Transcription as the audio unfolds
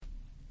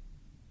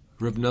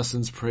Reb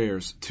Noson's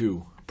Prayers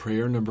 2,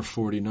 Prayer number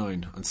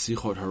 49 on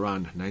Sichot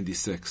Haran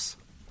 96.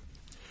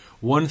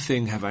 One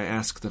thing have I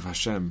asked of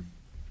Hashem,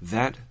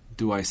 that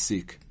do I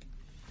seek.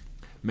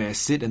 May I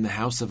sit in the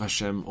house of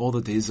Hashem all the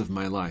days of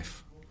my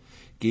life,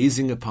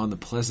 gazing upon the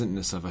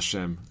pleasantness of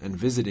Hashem and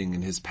visiting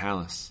in His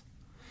palace.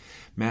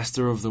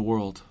 Master of the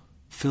world,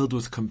 filled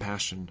with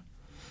compassion,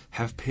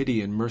 have pity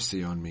and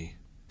mercy on me,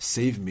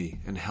 save me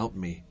and help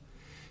me.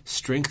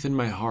 Strengthen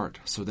my heart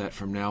so that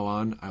from now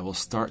on I will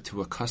start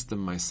to accustom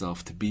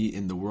myself to be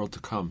in the world to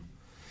come.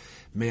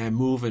 May I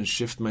move and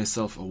shift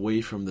myself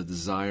away from the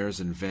desires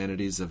and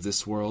vanities of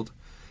this world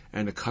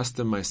and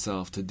accustom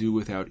myself to do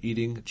without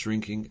eating,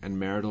 drinking, and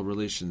marital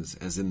relations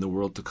as in the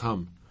world to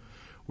come,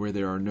 where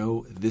there are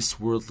no this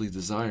worldly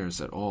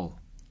desires at all.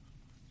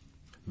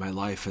 My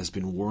life has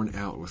been worn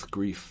out with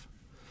grief.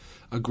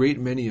 A great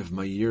many of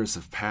my years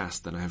have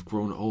passed and I have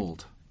grown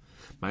old.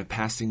 My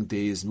passing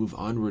days move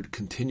onward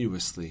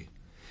continuously,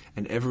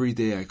 and every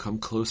day I come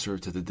closer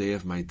to the day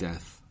of my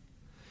death.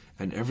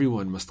 And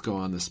everyone must go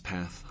on this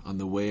path, on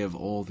the way of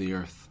all the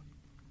earth.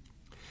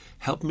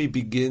 Help me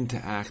begin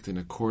to act in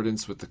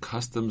accordance with the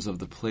customs of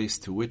the place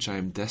to which I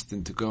am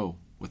destined to go,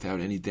 without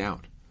any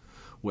doubt,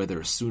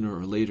 whether sooner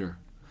or later,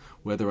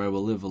 whether I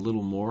will live a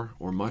little more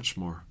or much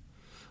more.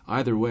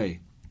 Either way,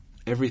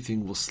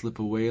 everything will slip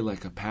away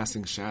like a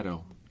passing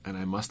shadow, and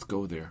I must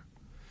go there.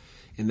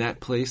 In that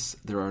place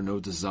there are no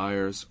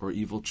desires or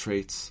evil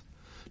traits,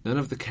 none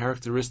of the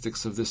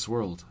characteristics of this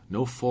world,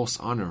 no false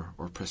honor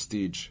or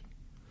prestige.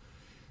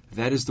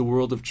 That is the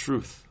world of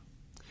truth.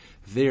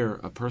 There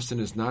a person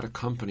is not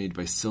accompanied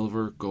by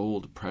silver,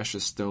 gold,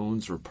 precious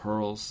stones, or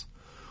pearls,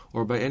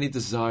 or by any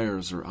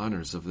desires or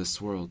honors of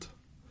this world.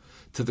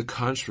 To the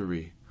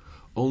contrary,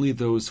 only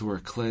those who are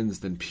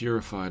cleansed and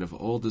purified of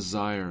all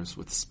desires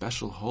with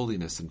special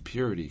holiness and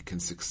purity can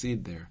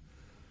succeed there.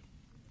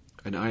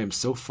 And I am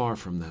so far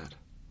from that.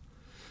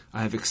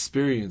 I have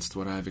experienced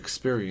what I have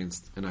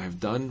experienced, and I have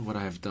done what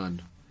I have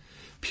done.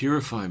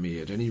 Purify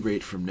me at any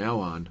rate from now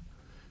on,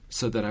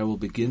 so that I will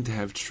begin to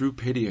have true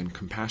pity and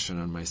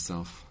compassion on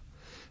myself.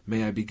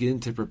 May I begin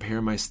to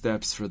prepare my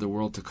steps for the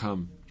world to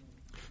come,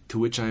 to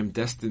which I am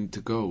destined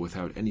to go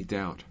without any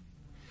doubt.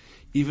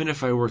 Even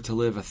if I were to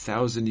live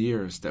 1,000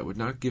 years, that would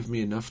not give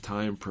me enough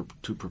time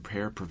to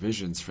prepare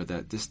provisions for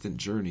that distant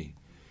journey,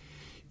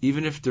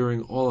 even if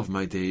during all of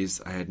my days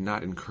I had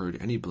not incurred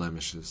any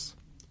blemishes.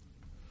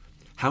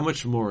 How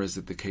much more is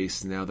it the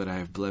case now that I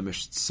have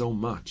blemished so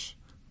much,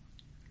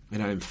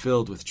 and I am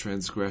filled with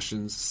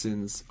transgressions,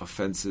 sins,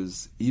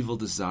 offenses, evil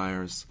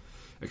desires,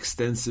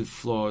 extensive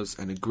flaws,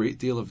 and a great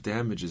deal of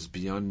damages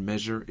beyond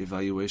measure,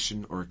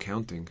 evaluation, or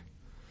accounting.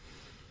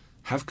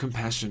 Have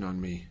compassion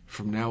on me.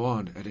 From now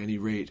on, at any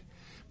rate,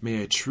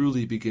 may I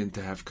truly begin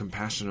to have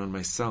compassion on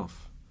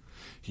myself.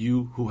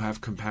 You who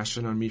have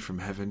compassion on me from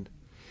heaven,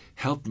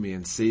 help me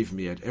and save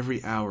me at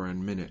every hour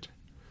and minute,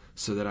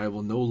 so that I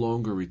will no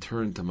longer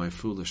return to my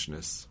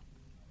foolishness.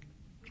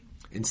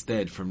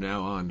 Instead, from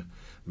now on,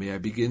 may I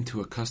begin to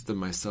accustom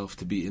myself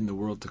to be in the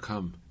world to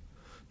come,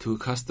 to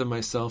accustom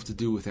myself to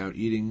do without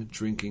eating,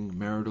 drinking,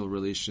 marital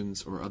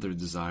relations, or other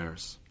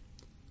desires.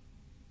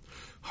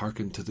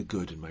 Hearken to the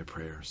good in my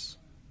prayers.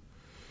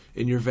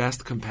 In your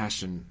vast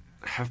compassion,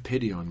 have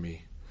pity on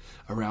me.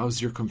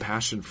 Arouse your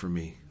compassion for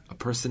me, a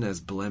person as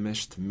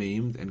blemished,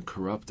 maimed, and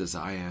corrupt as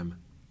I am,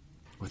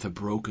 with a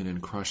broken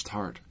and crushed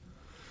heart,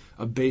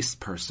 a base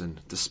person,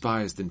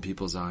 despised in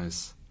people's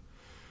eyes.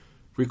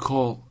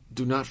 Recall,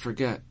 do not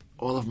forget,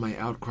 all of my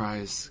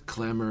outcries,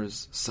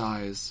 clamors,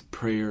 sighs,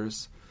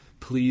 prayers,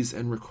 pleas,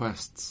 and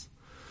requests,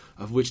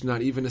 of which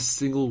not even a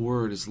single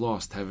word is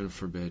lost, heaven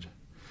forbid,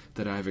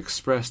 that I have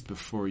expressed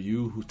before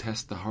you who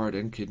test the heart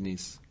and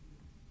kidneys.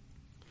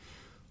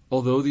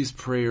 Although these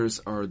prayers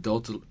are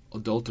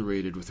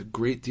adulterated with a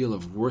great deal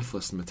of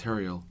worthless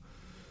material,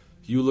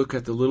 you look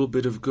at the little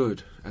bit of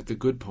good, at the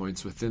good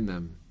points within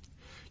them.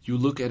 You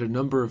look at a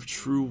number of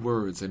true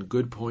words and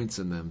good points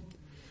in them,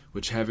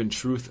 which have in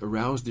truth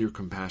aroused your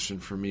compassion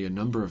for me a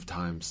number of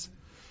times,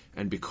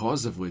 and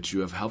because of which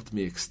you have helped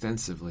me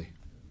extensively.